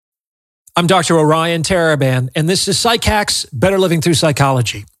I'm Dr. Orion Taraban, and this is PsycHacks, Better Living Through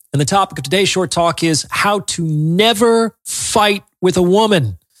Psychology. And the topic of today's short talk is how to never fight with a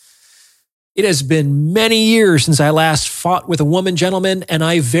woman. It has been many years since I last fought with a woman, gentlemen, and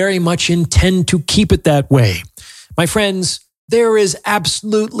I very much intend to keep it that way. My friends, there is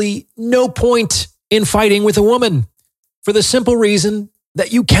absolutely no point in fighting with a woman for the simple reason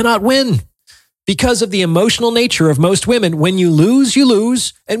that you cannot win. Because of the emotional nature of most women, when you lose, you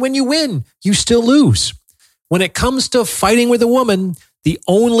lose. And when you win, you still lose. When it comes to fighting with a woman, the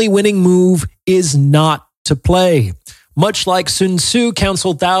only winning move is not to play. Much like Sun Tzu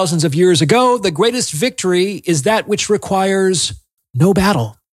counseled thousands of years ago, the greatest victory is that which requires no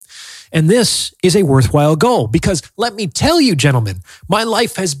battle. And this is a worthwhile goal because let me tell you, gentlemen, my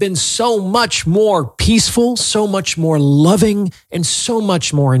life has been so much more peaceful, so much more loving, and so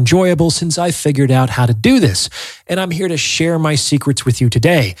much more enjoyable since I figured out how to do this. And I'm here to share my secrets with you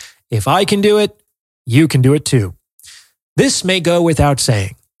today. If I can do it, you can do it too. This may go without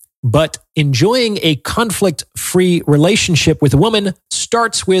saying, but enjoying a conflict-free relationship with a woman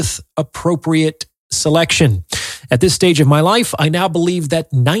starts with appropriate selection. At this stage of my life, I now believe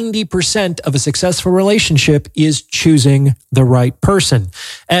that 90% of a successful relationship is choosing the right person.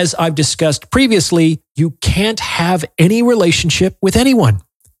 As I've discussed previously, you can't have any relationship with anyone.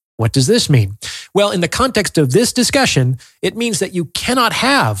 What does this mean? Well, in the context of this discussion, it means that you cannot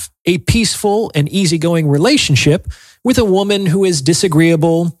have a peaceful and easygoing relationship with a woman who is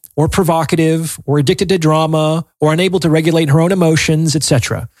disagreeable or provocative or addicted to drama or unable to regulate her own emotions,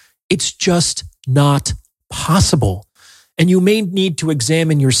 etc. It's just not possible. And you may need to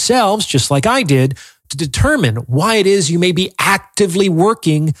examine yourselves, just like I did, to determine why it is you may be actively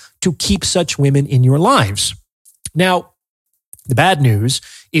working to keep such women in your lives. Now, the bad news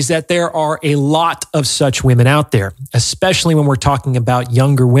is that there are a lot of such women out there, especially when we're talking about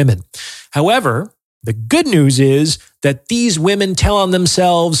younger women. However, the good news is that these women tell on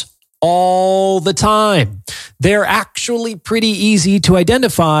themselves all the time. They're actually pretty easy to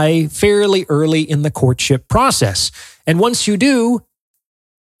identify fairly early in the courtship process. And once you do,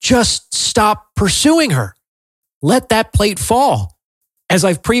 just stop pursuing her. Let that plate fall. As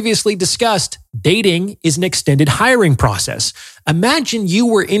I've previously discussed, dating is an extended hiring process. Imagine you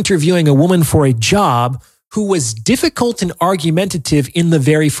were interviewing a woman for a job who was difficult and argumentative in the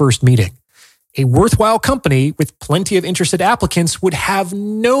very first meeting. A worthwhile company with plenty of interested applicants would have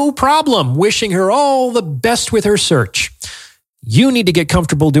no problem wishing her all the best with her search. You need to get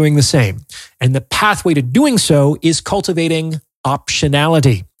comfortable doing the same. And the pathway to doing so is cultivating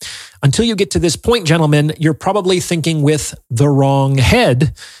optionality. Until you get to this point, gentlemen, you're probably thinking with the wrong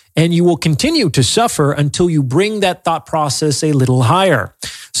head, and you will continue to suffer until you bring that thought process a little higher.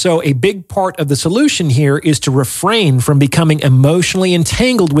 So a big part of the solution here is to refrain from becoming emotionally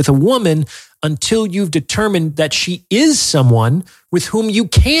entangled with a woman until you've determined that she is someone with whom you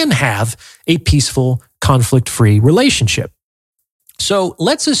can have a peaceful, conflict-free relationship. So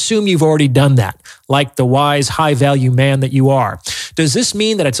let's assume you've already done that, like the wise, high-value man that you are. Does this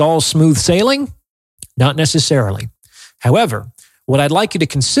mean that it's all smooth sailing? Not necessarily. However, what I'd like you to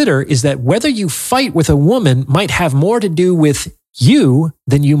consider is that whether you fight with a woman might have more to do with you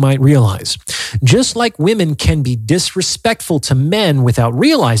than you might realize. Just like women can be disrespectful to men without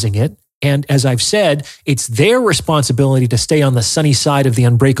realizing it, and as I've said, it's their responsibility to stay on the sunny side of the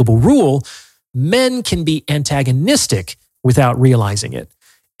unbreakable rule, men can be antagonistic without realizing it.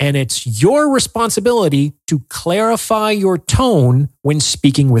 And it's your responsibility to clarify your tone when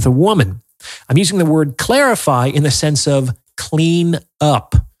speaking with a woman. I'm using the word clarify in the sense of clean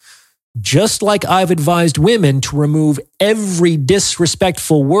up. Just like I've advised women to remove every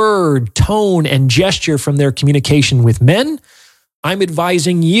disrespectful word, tone, and gesture from their communication with men, I'm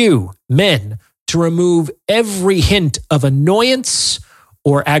advising you, men, to remove every hint of annoyance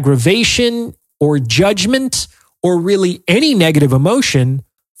or aggravation or judgment or really any negative emotion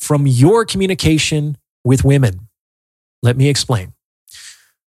from your communication with women. Let me explain.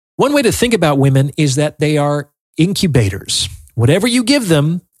 One way to think about women is that they are incubators. Whatever you give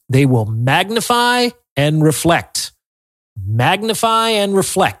them, they will magnify and reflect. Magnify and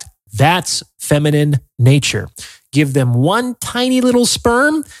reflect. That's feminine nature. Give them one tiny little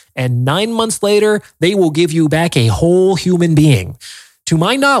sperm, and 9 months later, they will give you back a whole human being. To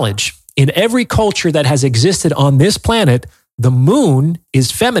my knowledge, in every culture that has existed on this planet, the moon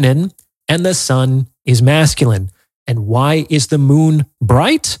is feminine and the sun is masculine. And why is the moon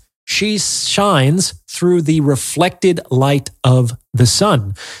bright? She shines through the reflected light of the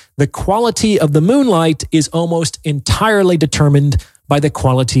sun. The quality of the moonlight is almost entirely determined by the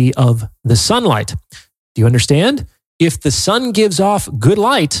quality of the sunlight. Do you understand? If the sun gives off good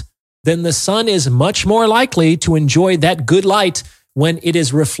light, then the sun is much more likely to enjoy that good light when it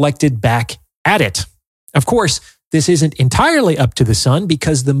is reflected back at it. Of course, this isn't entirely up to the sun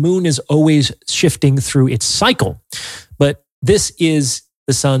because the moon is always shifting through its cycle. But this is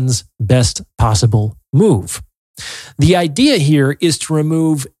the sun's best possible move. The idea here is to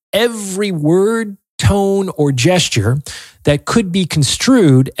remove every word, tone, or gesture that could be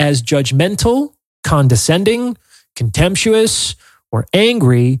construed as judgmental, condescending, contemptuous, or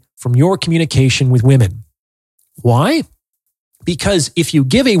angry from your communication with women. Why? Because if you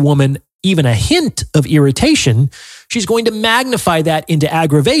give a woman even a hint of irritation, she's going to magnify that into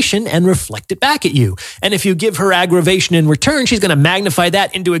aggravation and reflect it back at you. And if you give her aggravation in return, she's going to magnify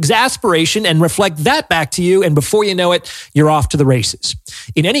that into exasperation and reflect that back to you. And before you know it, you're off to the races.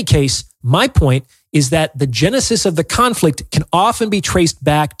 In any case, my point is that the genesis of the conflict can often be traced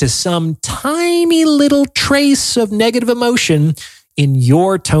back to some tiny little trace of negative emotion in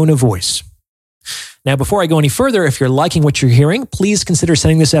your tone of voice. Now, before I go any further, if you're liking what you're hearing, please consider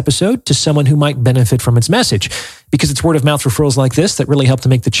sending this episode to someone who might benefit from its message, because it's word of mouth referrals like this that really help to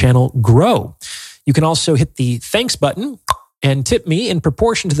make the channel grow. You can also hit the thanks button and tip me in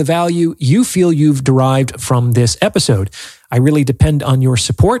proportion to the value you feel you've derived from this episode. I really depend on your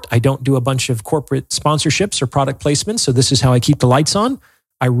support. I don't do a bunch of corporate sponsorships or product placements, so this is how I keep the lights on.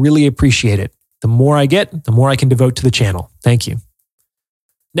 I really appreciate it. The more I get, the more I can devote to the channel. Thank you.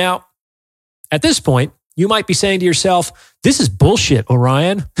 Now, at this point, you might be saying to yourself, this is bullshit,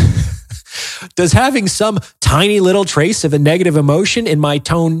 Orion. Does having some tiny little trace of a negative emotion in my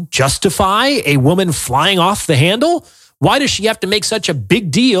tone justify a woman flying off the handle? Why does she have to make such a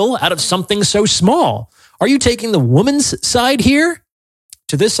big deal out of something so small? Are you taking the woman's side here?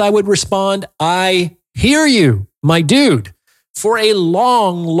 To this, I would respond, I hear you, my dude. For a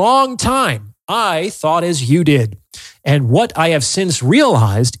long, long time, I thought as you did. And what I have since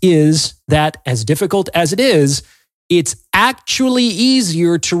realized is that, as difficult as it is, it's actually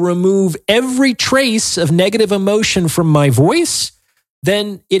easier to remove every trace of negative emotion from my voice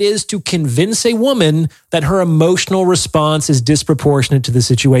than it is to convince a woman that her emotional response is disproportionate to the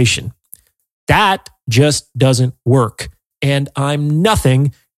situation. That just doesn't work. And I'm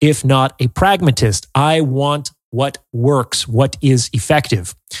nothing if not a pragmatist. I want what works, what is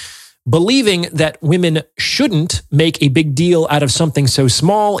effective. Believing that women shouldn't make a big deal out of something so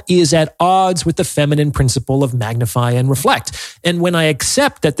small is at odds with the feminine principle of magnify and reflect. And when I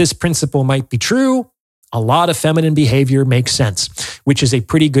accept that this principle might be true, a lot of feminine behavior makes sense, which is a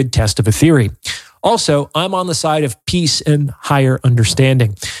pretty good test of a theory. Also, I'm on the side of peace and higher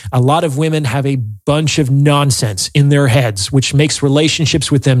understanding. A lot of women have a bunch of nonsense in their heads, which makes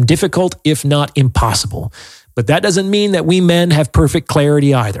relationships with them difficult, if not impossible. But that doesn't mean that we men have perfect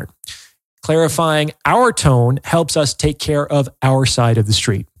clarity either. Clarifying our tone helps us take care of our side of the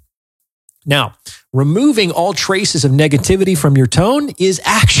street. Now, removing all traces of negativity from your tone is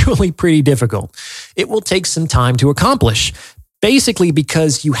actually pretty difficult. It will take some time to accomplish, basically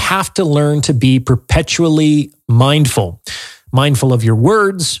because you have to learn to be perpetually mindful. Mindful of your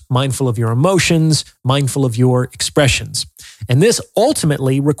words, mindful of your emotions, mindful of your expressions. And this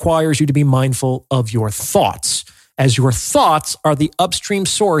ultimately requires you to be mindful of your thoughts, as your thoughts are the upstream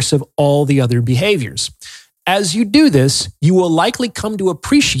source of all the other behaviors. As you do this, you will likely come to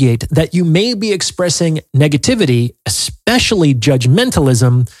appreciate that you may be expressing negativity, especially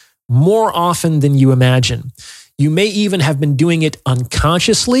judgmentalism, more often than you imagine. You may even have been doing it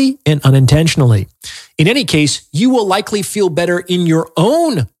unconsciously and unintentionally. In any case, you will likely feel better in your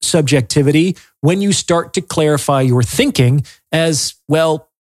own subjectivity when you start to clarify your thinking as, well,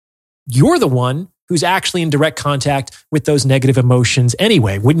 you're the one who's actually in direct contact with those negative emotions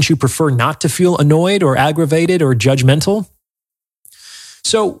anyway. Wouldn't you prefer not to feel annoyed or aggravated or judgmental?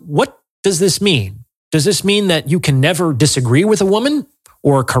 So what does this mean? Does this mean that you can never disagree with a woman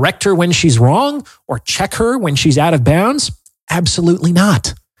or correct her when she's wrong or check her when she's out of bounds? Absolutely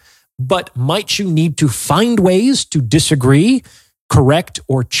not. But might you need to find ways to disagree, correct,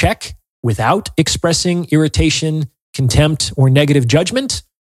 or check without expressing irritation, contempt, or negative judgment?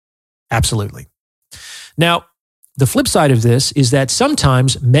 Absolutely. Now, the flip side of this is that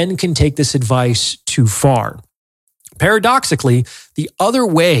sometimes men can take this advice too far. Paradoxically, the other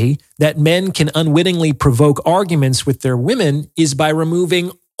way that men can unwittingly provoke arguments with their women is by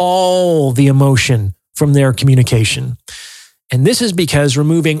removing all the emotion from their communication. And this is because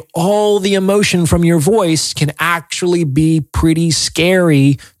removing all the emotion from your voice can actually be pretty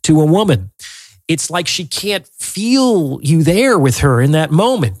scary to a woman. It's like she can't feel you there with her in that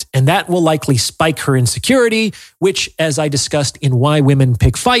moment. And that will likely spike her insecurity, which, as I discussed in Why Women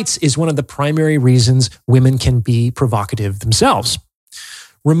Pick Fights, is one of the primary reasons women can be provocative themselves.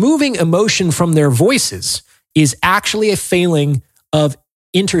 removing emotion from their voices is actually a failing of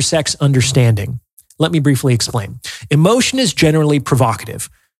intersex understanding. Let me briefly explain. Emotion is generally provocative.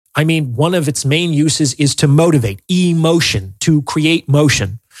 I mean, one of its main uses is to motivate, emotion, to create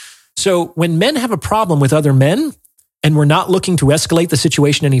motion. So when men have a problem with other men and we're not looking to escalate the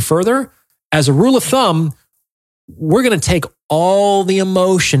situation any further, as a rule of thumb, we're going to take all the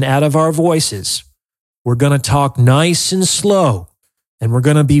emotion out of our voices. We're going to talk nice and slow, and we're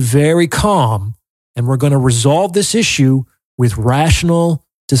going to be very calm, and we're going to resolve this issue with rational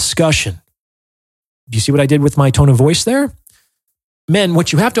discussion. Do you see what I did with my tone of voice there? Men,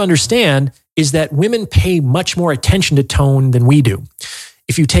 what you have to understand is that women pay much more attention to tone than we do.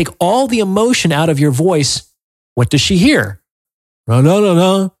 If you take all the emotion out of your voice, what does she hear?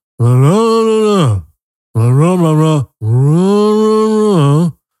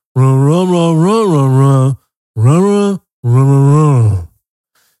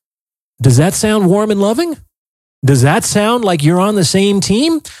 Does that sound warm and loving? Does that sound like you're on the same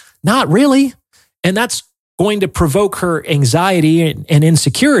team? Not really. And that's going to provoke her anxiety and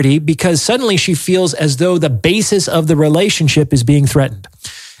insecurity because suddenly she feels as though the basis of the relationship is being threatened.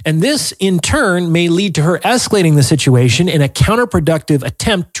 And this, in turn, may lead to her escalating the situation in a counterproductive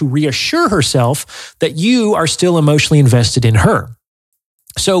attempt to reassure herself that you are still emotionally invested in her.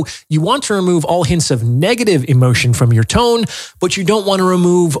 So you want to remove all hints of negative emotion from your tone, but you don't want to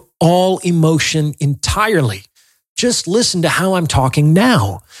remove all emotion entirely. Just listen to how I'm talking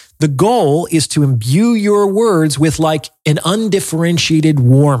now. The goal is to imbue your words with like an undifferentiated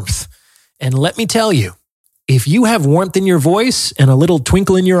warmth. And let me tell you, if you have warmth in your voice and a little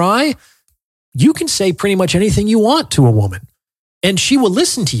twinkle in your eye, you can say pretty much anything you want to a woman, and she will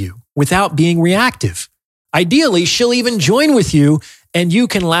listen to you without being reactive. Ideally, she'll even join with you, and you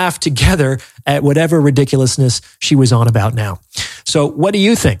can laugh together at whatever ridiculousness she was on about now. So what do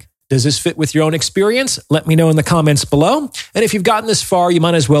you think? Does this fit with your own experience? Let me know in the comments below. And if you've gotten this far, you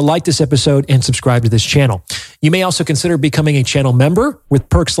might as well like this episode and subscribe to this channel. You may also consider becoming a channel member with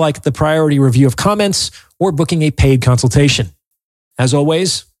perks like the priority review of comments or booking a paid consultation. As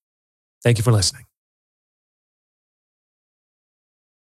always, thank you for listening.